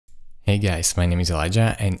Hey guys, my name is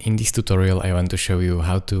Elijah, and in this tutorial I want to show you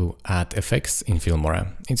how to add effects in Filmora.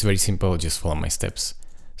 It's very simple, just follow my steps.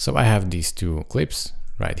 So I have these two clips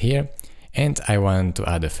right here, and I want to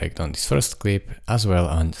add effect on this first clip as well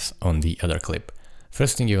as on the other clip.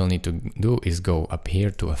 First thing you will need to do is go up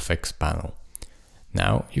here to Effects panel.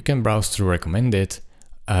 Now you can browse through recommended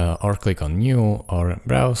or click on new or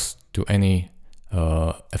browse to any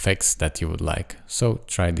effects that you would like. So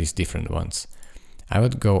try these different ones. I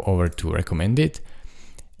would go over to recommended,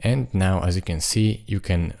 and now as you can see, you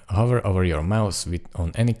can hover over your mouse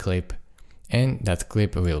on any clip, and that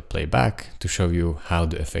clip will play back to show you how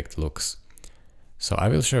the effect looks. So I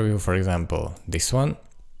will show you, for example, this one,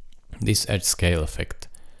 this edge scale effect.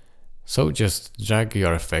 So just drag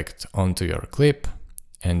your effect onto your clip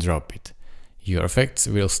and drop it. Your effects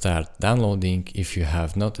will start downloading if you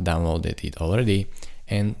have not downloaded it already,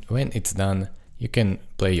 and when it's done, you can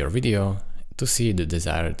play your video to see the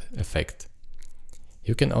desired effect.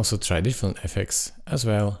 You can also try different effects as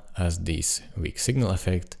well as this weak signal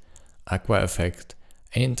effect, aqua effect,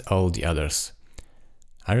 and all the others.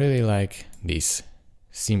 I really like this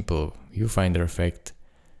simple viewfinder effect,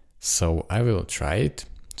 so I will try it.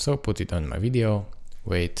 So put it on my video,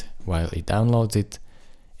 wait while it downloads it,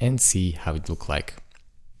 and see how it looks like.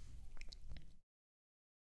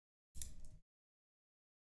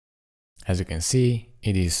 As you can see,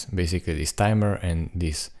 it is basically this timer, and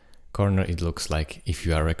this corner it looks like if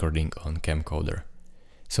you are recording on camcorder.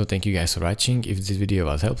 So thank you guys for watching. If this video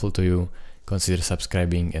was helpful to you, consider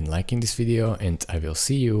subscribing and liking this video, and I will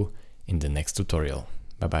see you in the next tutorial.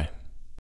 Bye bye.